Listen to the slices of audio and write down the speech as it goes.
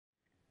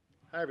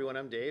Hi, everyone.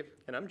 I'm Dave,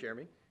 And I'm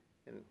Jeremy.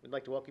 and we'd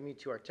like to welcome you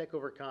to our Tech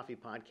Over Coffee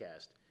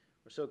podcast.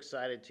 We're so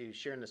excited to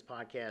share in this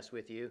podcast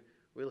with you.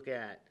 We look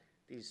at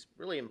these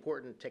really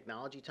important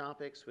technology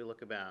topics. We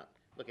look at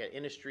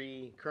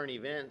industry, current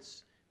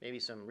events,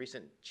 maybe some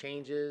recent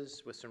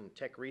changes with some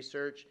tech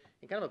research,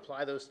 and kind of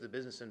apply those to the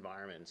business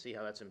environment and see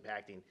how that's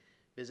impacting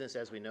business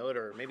as we know it,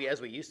 or maybe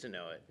as we used to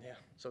know it. Yeah.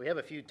 So we have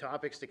a few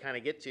topics to kind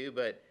of get to,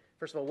 but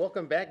first of all,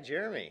 welcome back,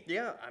 Jeremy.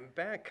 Yeah, I'm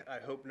back. I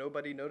hope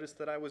nobody noticed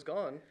that I was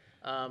gone.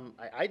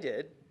 I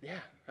did. Yeah,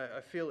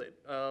 I feel it.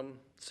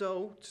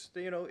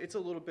 It's a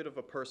little bit of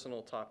a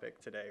personal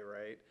topic today,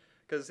 right?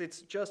 Because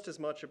it's just as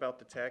much about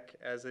the tech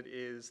as it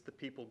is the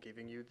people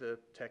giving you the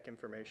tech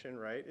information,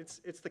 right? It's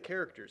the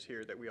characters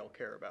here that we all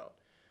care about.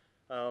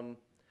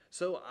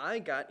 So I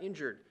got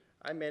injured.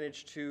 I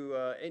managed to,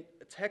 a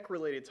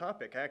tech-related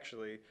topic,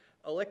 actually,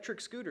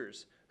 electric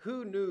scooters.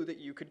 Who knew that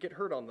you could get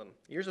hurt on them?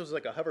 Yours was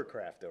like a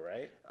hovercraft, though,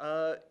 right?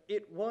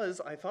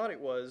 I thought it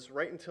was,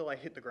 right until I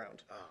hit the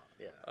ground.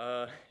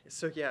 Oh,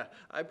 yeah.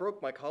 I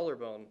broke my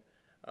collarbone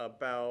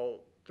about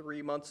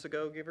 3 months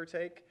ago, give or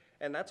take,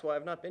 and that's why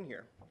I've not been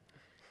here.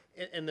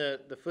 And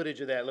the footage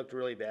of that looked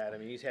really bad. I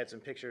mean, you had some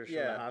pictures from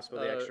the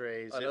hospital, the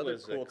X-rays. Another It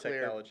was cool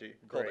clear, technology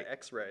called great.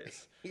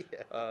 X-rays.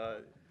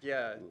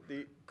 Yeah.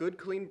 The good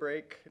clean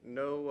break,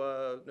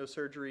 no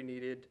surgery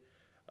needed,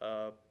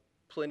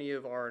 plenty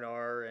of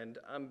R&R, and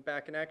I'm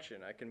back in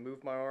action. I can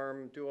move my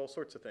arm, do all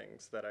sorts of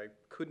things that I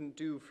couldn't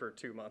do for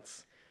 2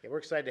 months. Yeah, we're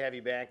excited to have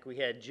you back. We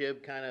had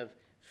Jib kind of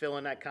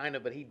filling that kind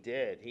of, but he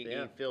did. He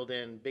filled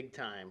in big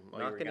time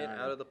while Knocking you were it gone.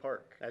 out of the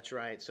park. That's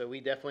right. So we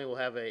definitely will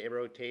have a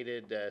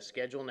rotated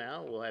schedule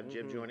now. We'll have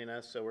Jib joining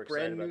us, so we're excited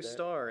Brand about new that.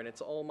 star, and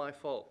it's all my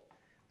fault.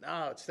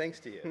 No, it's thanks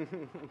to you.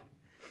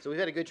 So we've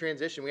had a good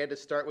transition. We had to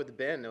start with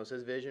Ben. That was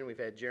his vision. We've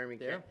had Jeremy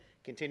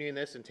continuing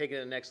this and taking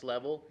it to the next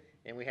level.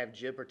 And we have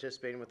Jib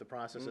participating with the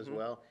process as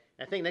well.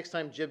 And I think next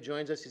time Jib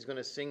joins us, he's going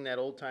to sing that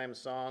old time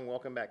song,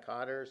 Welcome Back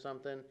Kotter or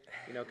something,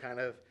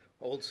 kind of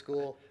old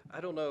school. I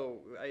don't know.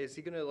 Is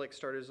he going to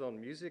start his own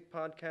music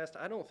podcast?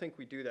 I don't think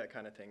we do that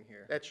kind of thing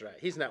here. That's right.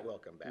 He's not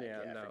welcome back.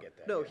 Yeah, no. Forget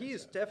that. No, Yeah, he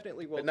is so.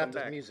 definitely welcome not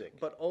the back. music.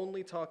 But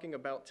only talking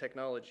about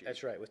technology.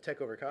 That's right, with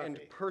Tech Over Coffee. And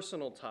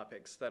personal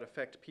topics that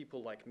affect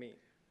people like me.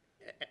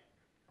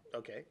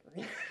 Okay.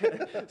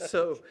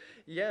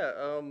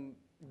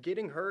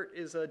 Getting hurt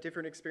is a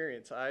different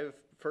experience. I've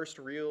first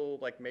real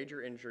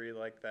major injury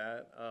like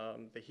that.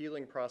 The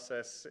healing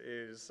process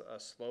is a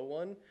slow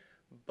one,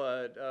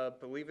 but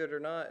believe it or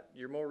not,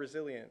 you're more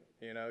resilient.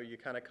 You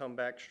kind of come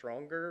back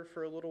stronger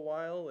for a little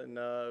while and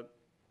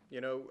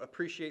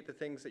appreciate the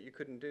things that you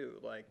couldn't do,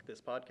 like this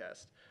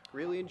podcast.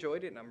 Really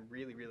enjoyed it, and I'm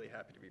really, really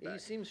happy to be back. You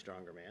seem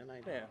stronger, man.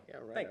 Yeah,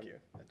 right. Thank you.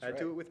 That's I right.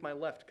 do it with my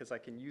left because I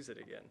can use it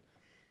again.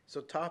 So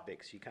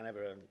topics, you kind of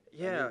have a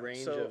Yeah, new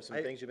range so of some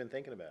things you've been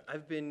thinking about.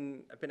 I've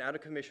been out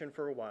of commission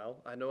for a while.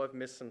 I know I've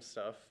missed some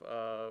stuff,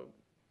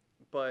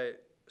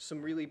 but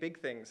some really big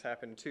things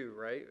happen too,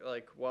 right?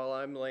 Like while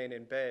I'm laying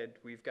in bed,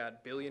 we've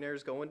got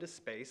billionaires going to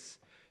space.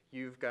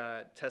 You've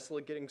got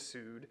Tesla getting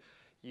sued.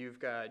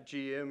 You've got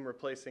GM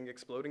replacing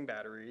exploding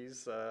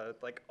batteries,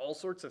 all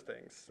sorts of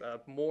things.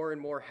 More and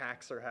more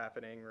hacks are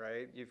happening,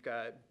 right? You've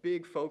got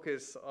big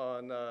focus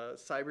on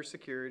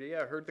cybersecurity.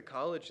 I heard the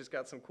college has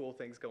got some cool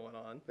things going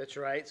on. That's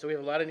right. So we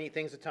have a lot of neat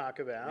things to talk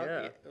about.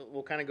 Yeah.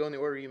 We'll kind of go in the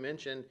order you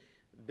mentioned.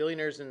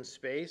 Billionaires in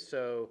space.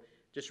 So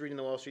just reading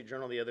the Wall Street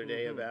Journal the other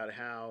day about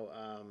how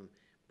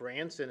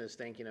Branson is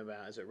thinking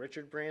about, is it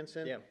Richard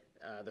Branson? Yeah.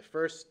 The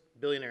first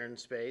billionaire in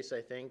space,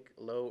 I think,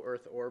 low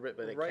Earth orbit,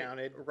 but it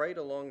counted. Right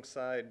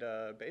alongside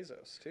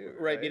Bezos, too.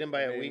 Right, beat him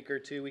by a week or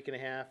two, week and a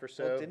half or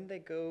so. Well, didn't they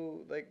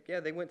go,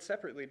 they went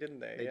separately, didn't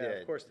they? They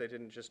did. Of course, they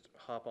didn't just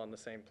hop on the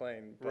same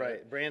plane. But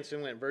Right.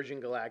 Branson went Virgin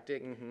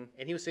Galactic,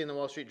 and he was saying in the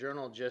Wall Street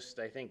Journal just,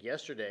 I think,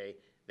 yesterday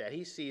that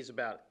he sees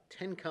about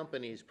 10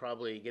 companies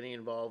probably getting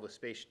involved with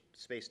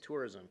space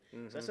tourism.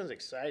 So that sounds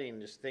exciting.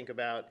 Just think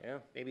about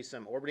maybe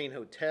some orbiting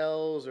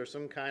hotels or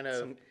some kind of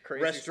Some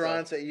crazy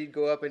restaurants stuff. that you'd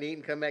go up and eat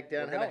and come back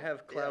down. We're going to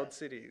have cloud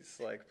cities,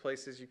 like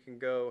places you can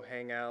go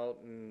hang out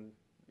and,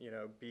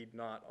 be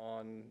not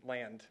on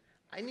land.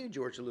 I knew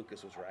George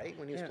Lucas was right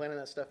when he was planning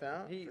that stuff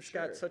out. He's for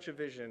sure. got such a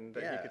vision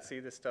that he could see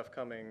this stuff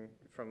coming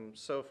from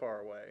so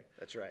far away.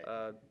 That's right.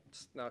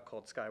 It's not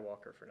called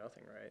Skywalker for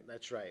nothing, right?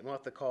 That's right. We'll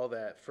have to call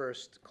that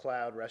first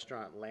cloud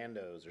restaurant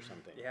Lando's or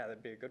something. Yeah,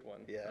 that'd be a good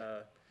one.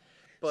 Yeah.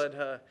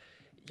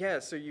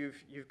 So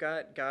you've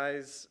got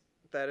guys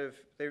that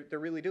they're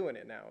really doing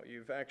it now.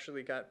 You've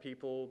actually got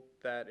people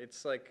that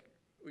it's like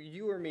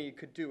you or me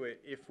could do it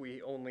if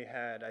we only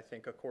had, I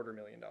think,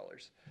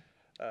 $250,000.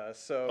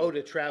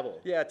 To travel.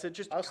 Yeah, to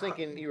just I was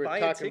thinking you were buy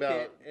a talking ticket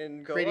about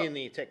and go creating up.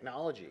 the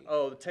technology.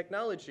 Oh, the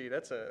technology,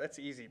 that's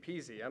easy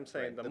peasy. I'm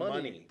saying Right, the the money,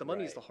 money, the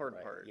money's right, the hard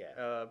right, part.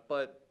 yeah.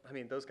 But I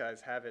mean, those guys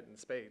have it in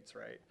spades,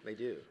 right? They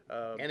do.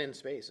 And in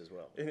space as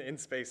well. In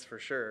space for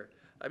sure.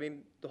 I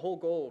mean, the whole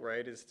goal,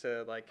 right, is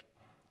to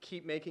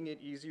keep making it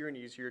easier and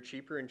easier,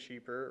 cheaper and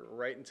cheaper,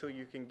 right until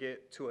you can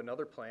get to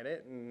another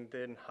planet and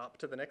then hop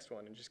to the next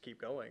one and just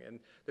keep going. And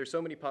there's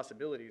so many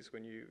possibilities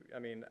when you, I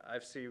mean,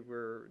 I've seen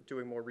we're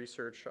doing more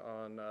research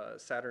on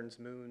Saturn's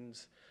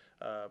moons,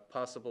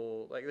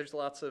 possible, like there's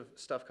lots of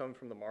stuff coming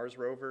from the Mars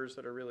rovers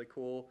that are really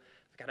cool.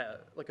 They've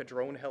got a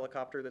drone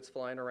helicopter that's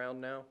flying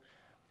around now.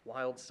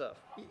 Wild stuff.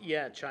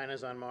 Yeah,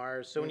 China's on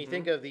Mars. So when you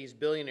think of these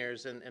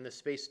billionaires and the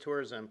space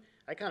tourism,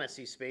 I kind of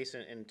see space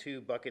in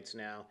two buckets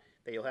now.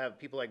 That you'll have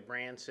people like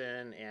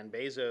Branson and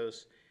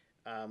Bezos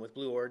with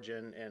Blue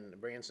Origin and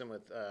Branson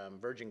with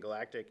Virgin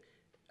Galactic.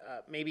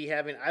 Maybe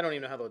having, I don't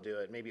even know how they'll do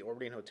it, maybe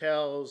orbiting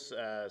hotels,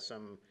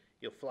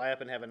 you'll fly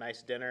up and have a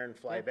nice dinner and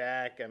fly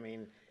back. I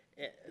mean,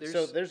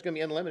 so there's going to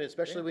be unlimited,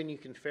 especially when you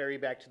can ferry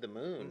back to the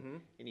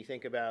moon. And you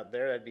think about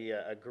there, that'd be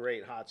a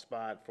great hot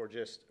spot for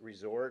just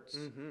resorts.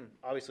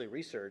 Obviously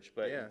research,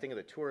 but you think of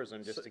the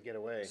tourism just to get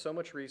away. So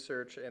much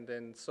research and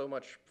then so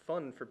much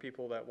fun for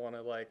people that want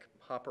to like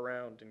hop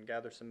around and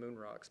gather some moon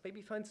rocks.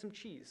 Maybe find some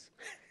cheese.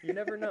 You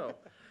never know.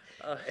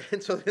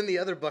 And so then the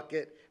other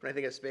bucket, when I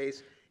think of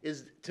space,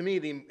 is to me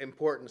the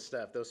important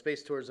stuff. Though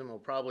space tourism will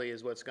probably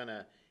is what's going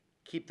to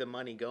keep the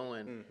money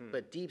going.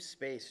 But deep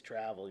space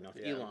travel, you know,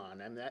 with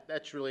Elon, I mean,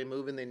 that's really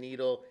moving the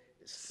needle.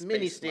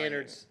 Many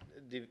standards,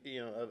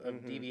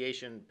 of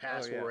deviation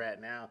past where we're at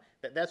now.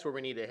 That's where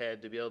we need to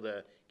head to be able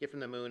to get from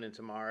the moon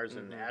into Mars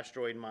and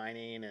asteroid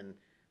mining and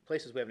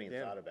places we haven't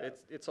even thought about.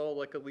 It's all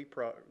like a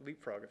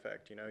leapfrog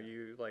effect. You know,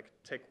 you like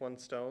take one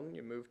stone,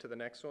 you move to the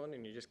next one,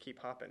 and you just keep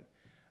hopping.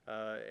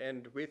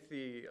 And with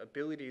the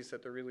abilities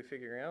that they're really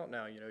figuring out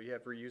now, you know, you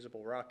have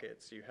reusable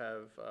rockets, you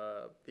have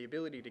the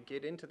ability to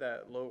get into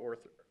that low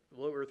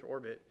Earth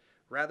orbit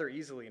rather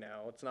easily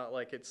now. It's not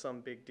like it's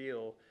some big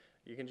deal.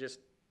 You can just,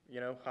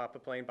 you know, hop a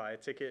plane, buy a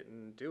ticket,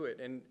 and do it.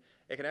 And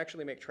it can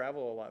actually make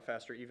travel a lot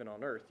faster even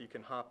on Earth. You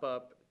can hop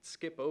up,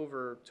 skip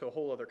over to a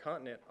whole other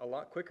continent a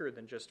lot quicker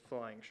than just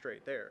flying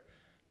straight there.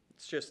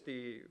 It's just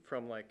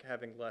from like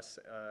having less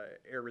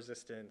air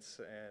resistance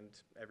and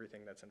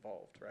everything that's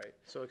involved, right?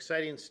 So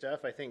exciting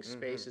stuff. I think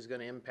space is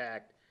going to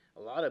impact a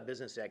lot of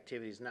business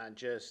activities, not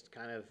just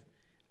kind of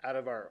out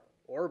of our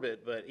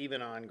orbit, but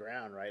even on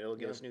ground, right? It'll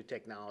give us new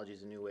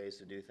technologies and new ways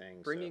to do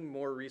things. Bringing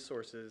more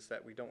resources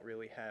that we don't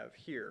really have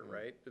here,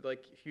 right?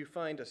 Like if you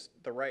find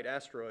the right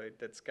asteroid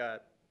that's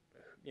got,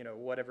 you know,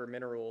 whatever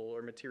mineral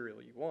or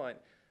material you want,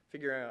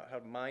 figuring out how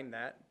to mine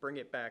that, bring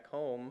it back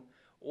home,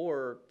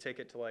 or take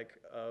it to like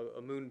a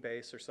moon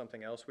base or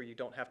something else where you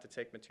don't have to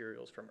take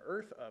materials from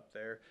Earth up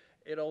there.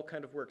 It all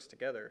kind of works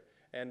together.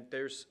 And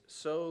there's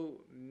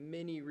so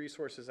many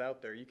resources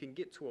out there. You can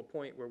get to a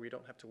point where we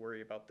don't have to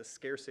worry about the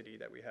scarcity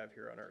that we have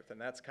here on Earth,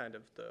 and that's kind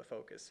of the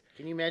focus.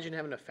 Can you imagine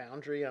having a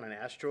foundry on an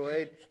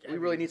asteroid? We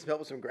really need some help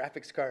with some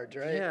graphics cards,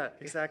 right? Yeah,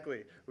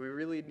 exactly. We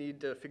really need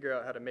to figure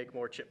out how to make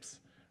more chips.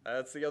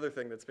 That's the other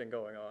thing that's been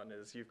going on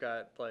is you've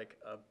got like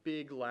a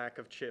big lack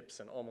of chips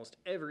in almost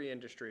every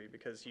industry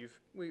because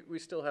we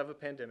still have a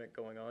pandemic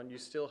going on. You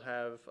still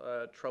have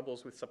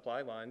troubles with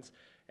supply lines,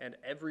 and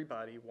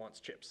everybody wants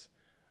chips.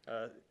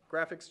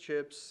 Graphics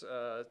chips,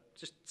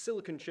 just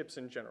silicon chips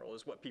in general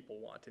is what people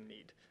want and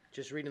need.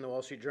 Just reading the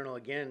Wall Street Journal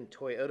again,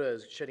 Toyota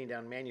is shutting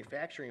down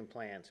manufacturing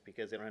plants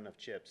because they don't have enough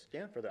chips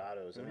for the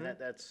autos. I mean,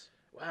 that's...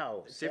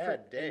 Wow,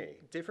 sad day.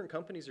 Different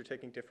companies are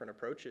taking different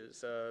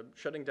approaches.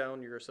 Shutting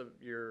down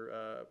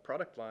your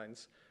product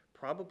lines,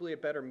 probably a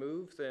better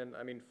move than,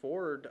 I mean,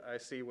 Ford, I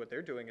see what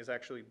they're doing is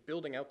actually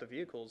building out the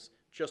vehicles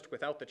just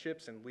without the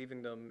chips and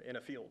leaving them in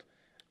a field.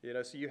 You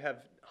know, so you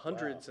have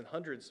hundreds and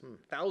hundreds,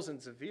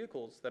 thousands of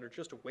vehicles that are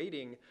just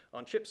waiting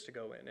on chips to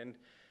go in. And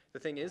the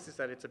thing is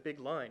that it's a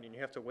big line and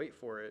you have to wait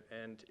for it.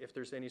 And if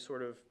there's any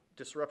sort of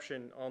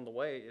disruption on the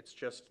way, it's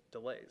just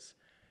delays.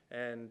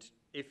 And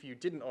if you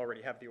didn't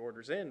already have the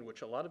orders in,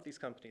 which a lot of these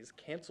companies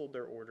canceled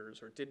their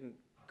orders or didn't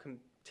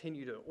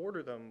continue to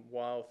order them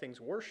while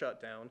things were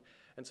shut down,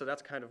 and so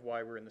that's kind of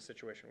why we're in the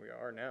situation we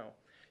are now.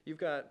 You've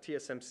got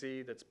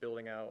TSMC that's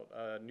building out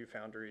new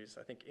foundries.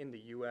 I think in the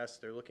US,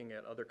 they're looking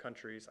at other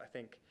countries. I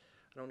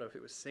don't know if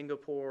it was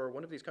Singapore,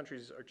 one of these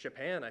countries, or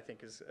Japan, I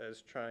think, is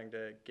trying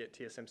to get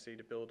TSMC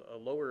to build a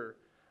lower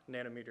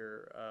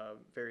nanometer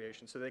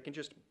variation so they can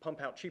just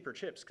pump out cheaper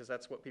chips because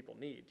that's what people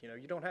need. You know,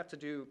 you don't have to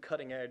do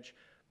cutting edge,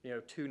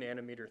 2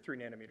 nanometer, 3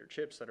 nanometer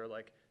chips that are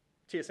like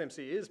TSMC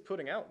is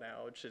putting out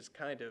now, which is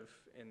kind of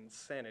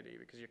insanity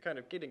because you're kind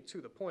of getting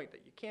to the point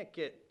that you can't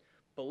get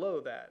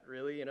below that,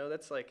 really. You know,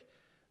 that's like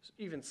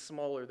even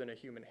smaller than a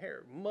human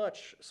hair,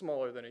 much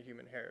smaller than a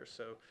human hair.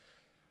 So,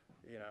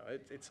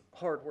 it's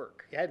hard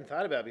work. I hadn't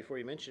thought about it before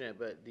you mentioned it,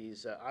 but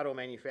these auto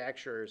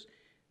manufacturers,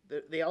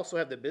 they also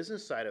have the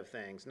business side of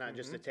things, not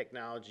just the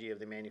technology of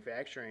the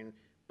manufacturing,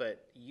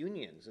 but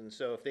unions. And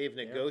so if they've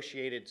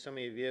negotiated so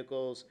many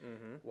vehicles,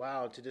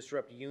 to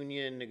disrupt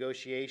union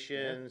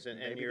negotiations, and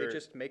maybe they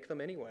just make them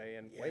anyway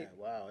and wait.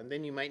 Wow. And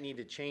then you might need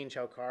to change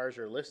how cars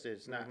are listed.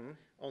 It's not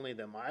only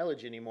the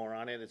mileage anymore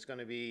on it, it's going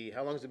to be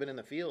how long has it been in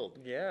the field?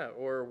 Yeah,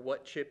 or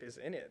what chip is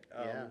in it.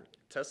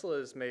 Tesla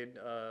has made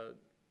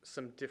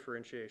some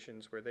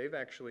differentiations where they've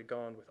actually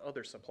gone with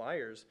other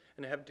suppliers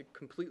and have to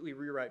completely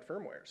rewrite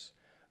firmwares,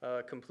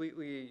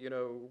 completely,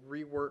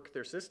 rework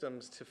their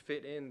systems to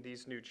fit in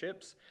these new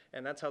chips,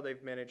 and that's how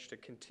they've managed to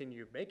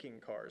continue making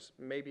cars.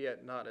 Maybe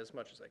at not as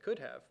much as they could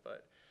have,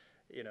 but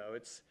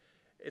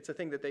it's a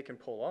thing that they can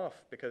pull off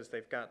because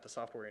they've got the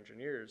software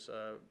engineers.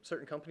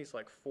 Certain companies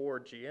like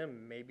Ford,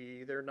 GM,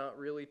 maybe they're not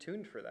really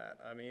tuned for that.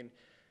 I mean,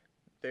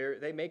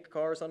 they make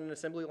cars on an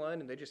assembly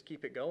line and they just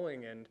keep it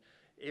going. And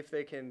if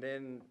they can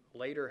then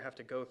later have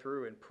to go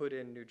through and put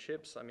in new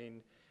chips, I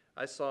mean,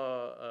 I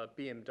saw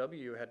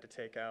BMW had to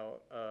take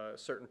out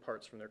certain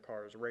parts from their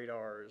cars,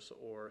 radars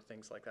or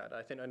things like that.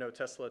 I know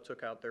Tesla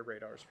took out their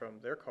radars from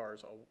their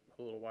cars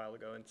a little while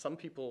ago, and some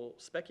people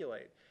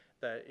speculate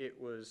that it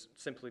was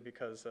simply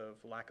because of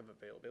lack of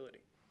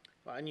availability.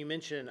 Well, and you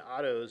mentioned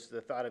autos,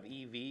 the thought of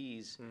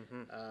EVs.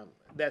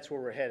 That's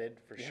where we're headed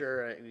for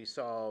sure. We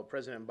saw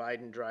President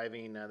Biden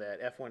driving that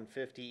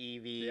F-150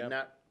 EV, Yeah.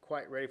 not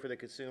quite ready for the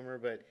consumer,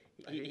 but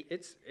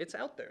It's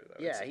out there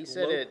though. yeah, It's he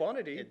said low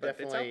quantity, it but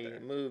it's out definitely there.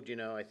 moved,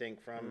 I think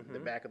from the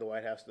back of the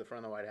White House to the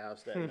front of the White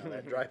House,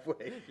 that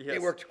driveway. Yes.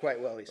 It worked quite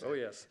well, he said. Oh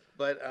yes.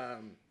 But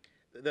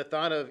the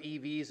thought of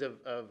EVs,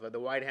 of the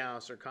White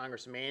House or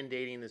Congress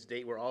mandating this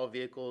date where all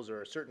vehicles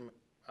or a certain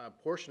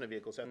portion of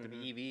vehicles have to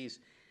be EVs,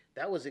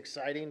 that was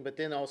exciting. But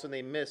then also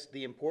they missed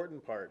the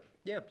important part.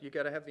 Yeah, you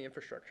got to have the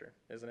infrastructure,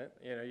 isn't it?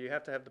 You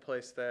have to have the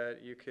place that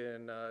you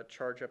can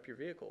charge up your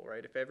vehicle,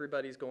 right? If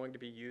everybody's going to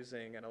be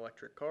using an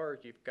electric car,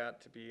 you've got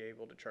to be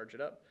able to charge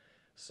it up.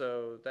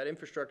 So that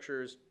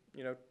infrastructure is,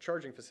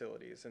 charging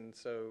facilities. And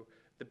so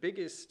the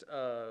biggest,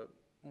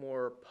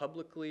 more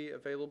publicly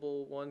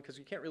available one, because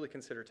you can't really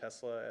consider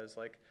Tesla as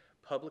like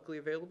publicly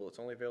available. It's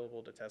only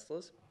available to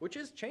Teslas, which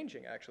is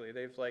changing actually.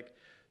 They've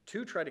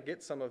to try to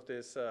get some of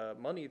this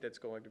money that's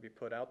going to be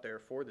put out there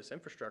for this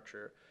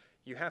infrastructure,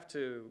 you have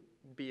to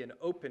be an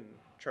open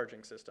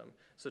charging system.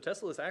 So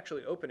Tesla is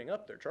actually opening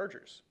up their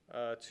chargers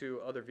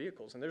to other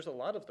vehicles, and there's a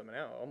lot of them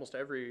now. Almost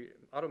every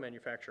auto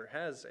manufacturer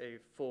has a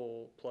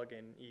full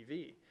plug-in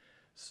EV.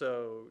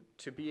 So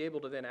to be able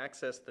to then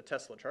access the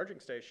Tesla charging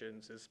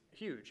stations is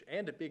huge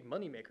and a big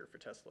moneymaker for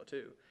Tesla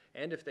too.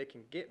 And if they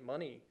can get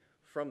money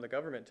from the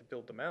government to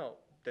build them out,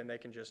 then they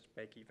can just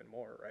make even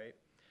more, right?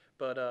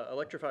 But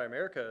Electrify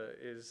America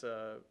is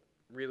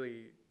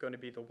really going to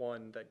be the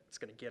one that's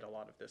going to get a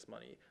lot of this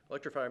money.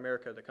 Electrify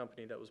America, the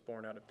company that was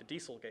born out of the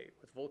Dieselgate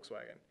with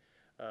Volkswagen,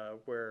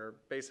 where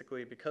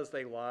basically because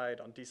they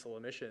lied on diesel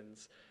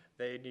emissions,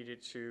 they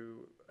needed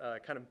to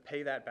kind of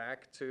pay that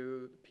back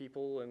to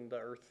people and the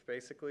earth,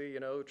 basically,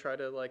 try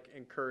to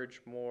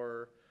encourage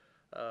more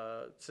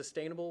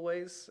sustainable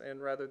ways,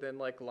 and rather than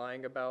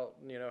lying about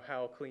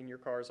how clean your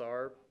cars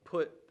are,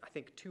 put I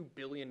think $2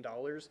 billion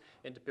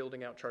into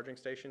building out charging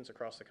stations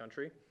across the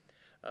country.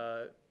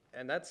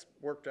 And that's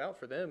worked out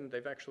for them.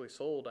 They've actually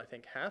sold, I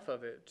think, half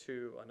of it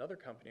to another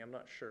company. I'm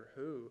not sure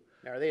who.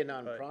 Now, are they a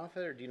nonprofit,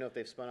 or do you know if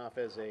they've spun off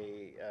as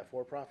a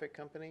for-profit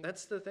company?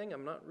 That's the thing.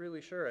 I'm not really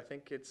sure. I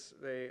think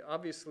they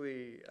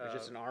obviously. Or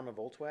just an arm of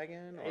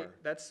Volkswagen, or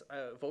that's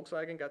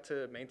Volkswagen got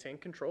to maintain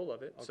control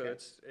of it, so Okay.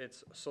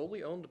 it's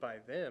solely owned by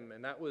them,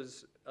 and that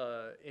was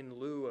in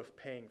lieu of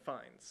paying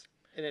fines.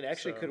 and it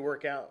actually so- could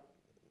work out,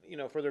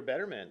 for their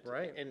betterment.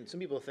 Right. And some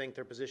people think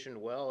they're positioned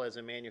well as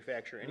a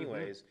manufacturer,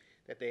 anyways,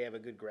 that they have a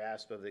good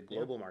grasp of the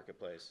global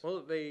marketplace.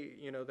 Well,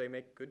 they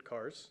make good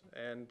cars,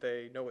 and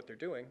they know what they're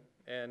doing,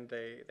 and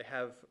they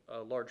have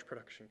a large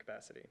production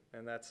capacity,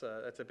 and that's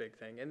a big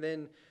thing. And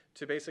then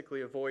to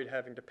basically avoid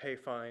having to pay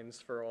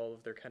fines for all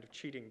of their kind of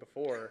cheating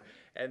before,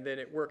 and then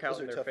it work out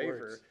Those in are their tough favor.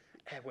 words.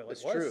 Well,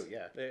 It's it was. true,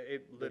 yeah.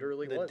 It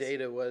literally the was.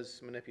 data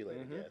was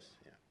manipulated. Yes.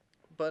 Yeah.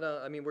 But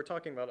I mean, we're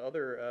talking about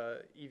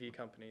other EV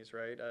companies,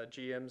 right?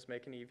 GM's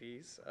making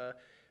EVs.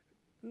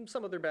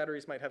 Some of their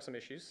batteries might have some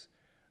issues.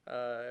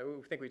 I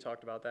think we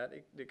talked about that.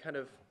 It kind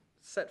of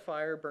set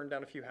fire, burned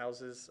down a few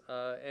houses,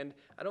 and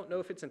I don't know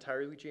if it's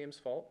entirely GM's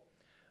fault,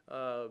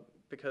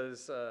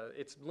 because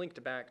it's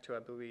linked back to, I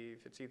believe,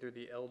 it's either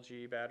the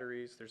LG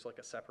batteries. There's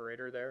a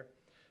separator there.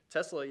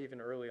 Tesla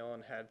even early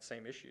on had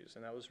same issues,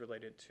 and that was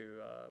related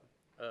to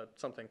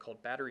something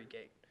called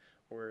Batterygate,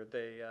 where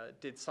they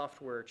did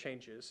software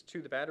changes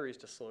to the batteries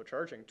to slow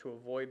charging to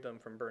avoid them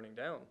from burning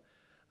down.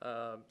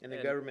 And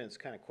the government's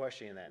kind of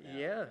questioning that now.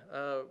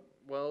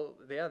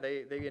 Yeah,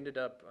 they ended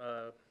up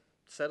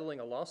settling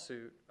a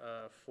lawsuit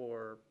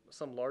for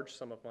some large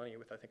sum of money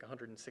with, I think,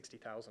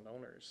 160,000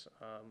 owners.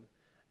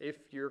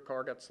 If your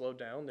car got slowed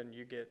down, then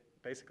you get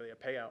basically a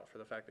payout for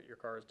the fact that your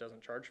car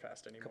doesn't charge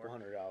fast A anymore. couple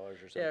 $100 or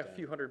something. Yeah, a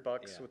few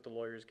 $100 Yeah. with the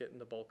lawyers getting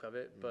the bulk of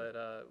it. But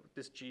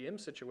this GM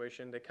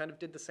situation, they kind of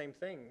did the same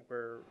thing,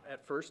 where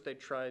at first they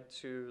tried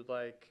to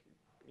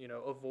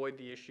avoid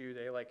the issue.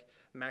 They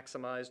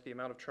maximized the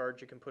amount of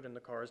charge you can put in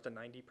the cars to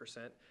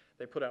 90%.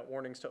 They put out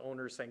warnings to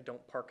owners saying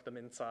don't park them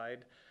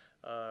inside.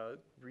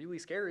 Really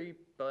scary,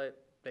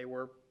 but they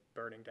were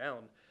burning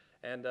down.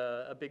 And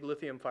a big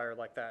lithium fire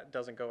like that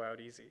doesn't go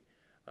out easy.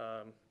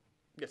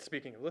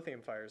 Speaking of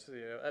lithium fires,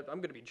 I'm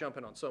going to be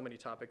jumping on so many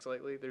topics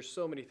lately. There's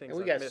so many things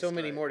And we I've got so missed,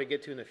 many right? more to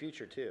get to in the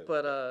future, too.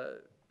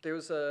 But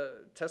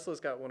Tesla's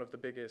got one of the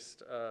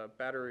biggest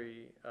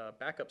battery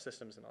backup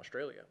systems in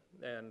Australia,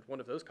 and one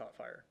of those caught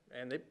fire,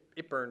 and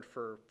it burned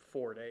for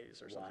 4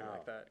 days or something Wow.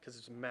 like that because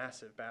it's a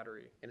massive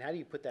battery. And how do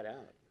you put that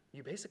out?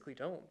 You basically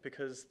don't,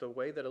 because the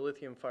way that a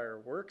lithium fire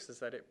works is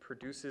that it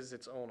produces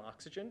its own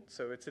oxygen,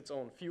 so it's its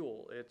own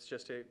fuel. It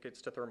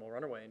gets to thermal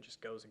runaway and just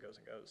goes and goes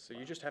and goes. So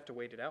you just have to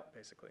wait it out,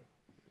 basically.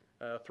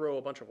 Throw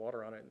a bunch of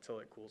water on it until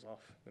it cools off,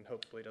 and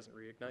hopefully it doesn't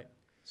reignite.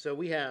 So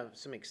we have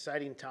some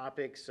exciting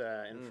topics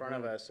in front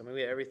of us. I mean, we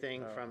have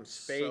everything from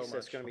space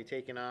that's much. going to be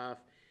taken off.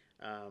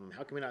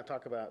 How can we not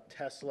talk about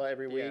Tesla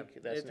every week?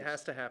 Yeah, it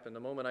has to happen. The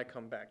moment I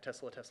come back,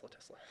 Tesla, Tesla,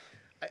 Tesla.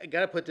 I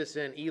got to put this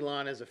in.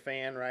 Elon is a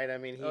fan, right? I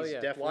mean, he's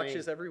definitely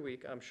watches every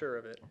week. I'm sure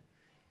of it.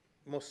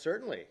 most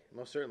certainly,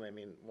 most certainly. I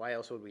mean, why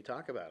else would we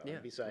talk about him Yeah.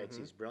 besides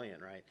he's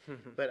brilliant, right?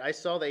 But I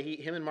saw that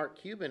him and Mark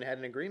Cuban had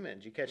an agreement.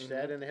 Did you catch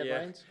that in the Yeah,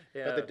 headlines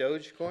yeah. about the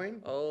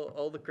Dogecoin?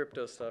 All the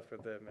crypto stuff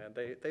with them, man.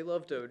 They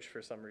love Doge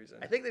for some reason.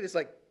 I think they just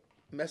like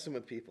messing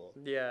with people.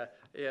 Yeah,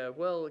 yeah.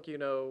 Well,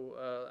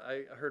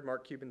 I heard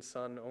Mark Cuban's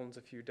son owns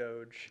a few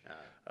Doge,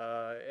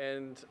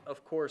 and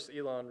of course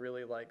Elon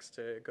really likes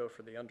to go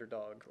for the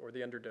underdog or the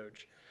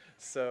underdoge.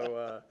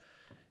 So,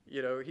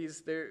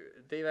 he's there.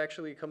 They've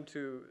actually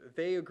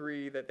they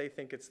agree that they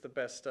think it's the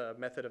best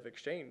method of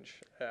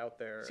exchange out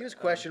there. Seems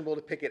questionable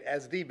to pick it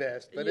as the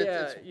best, but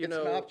yeah, it's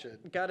an option.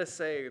 Gotta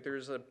say,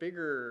 there's a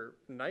bigger,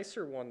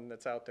 nicer one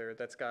that's out there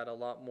that's got a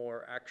lot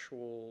more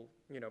actual,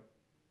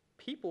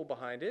 people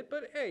behind it.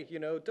 But hey,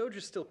 Doge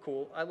is still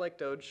cool. I like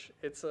Doge.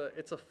 It's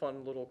a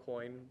fun little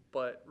coin.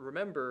 But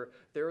remember,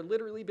 there are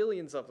literally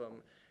billions of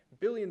them,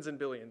 billions and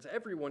billions.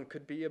 Everyone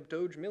could be a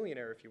Doge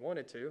millionaire if you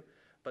wanted to,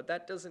 but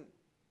that doesn't.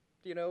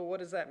 What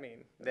does that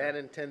mean? That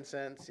and 10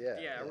 cents, yeah.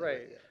 Yeah,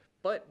 right. yeah.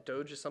 But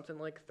Doge is something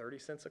like 30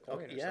 cents a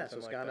coin. Okay, or yeah, something so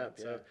it's like gone that. up,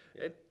 So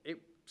yeah.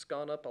 it's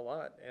gone up a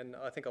lot, and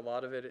I think a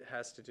lot of it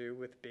has to do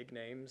with big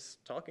names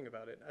talking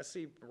about it. I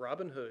see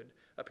Robinhood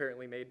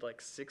apparently made like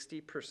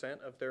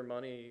 60% of their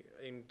money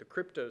in the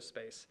crypto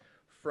space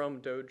from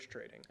Doge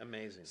trading.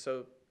 Amazing.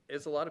 So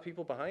there's a lot of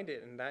people behind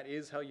it, and that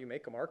is how you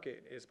make a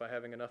market, is by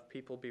having enough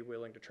people be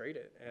willing to trade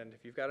it. And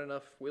if you've got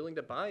enough willing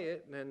to buy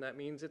it, then that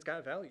means it's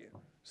got value.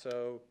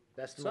 So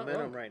That's the it's not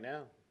momentum wrong. right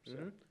now.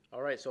 So.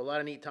 All right, so a lot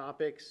of neat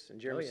topics,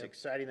 and Jeremy, it's yeah.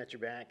 exciting that you're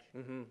back.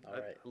 All I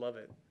right. love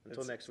it. Until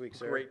It's next week,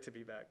 sir. Great to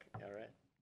be back. All right.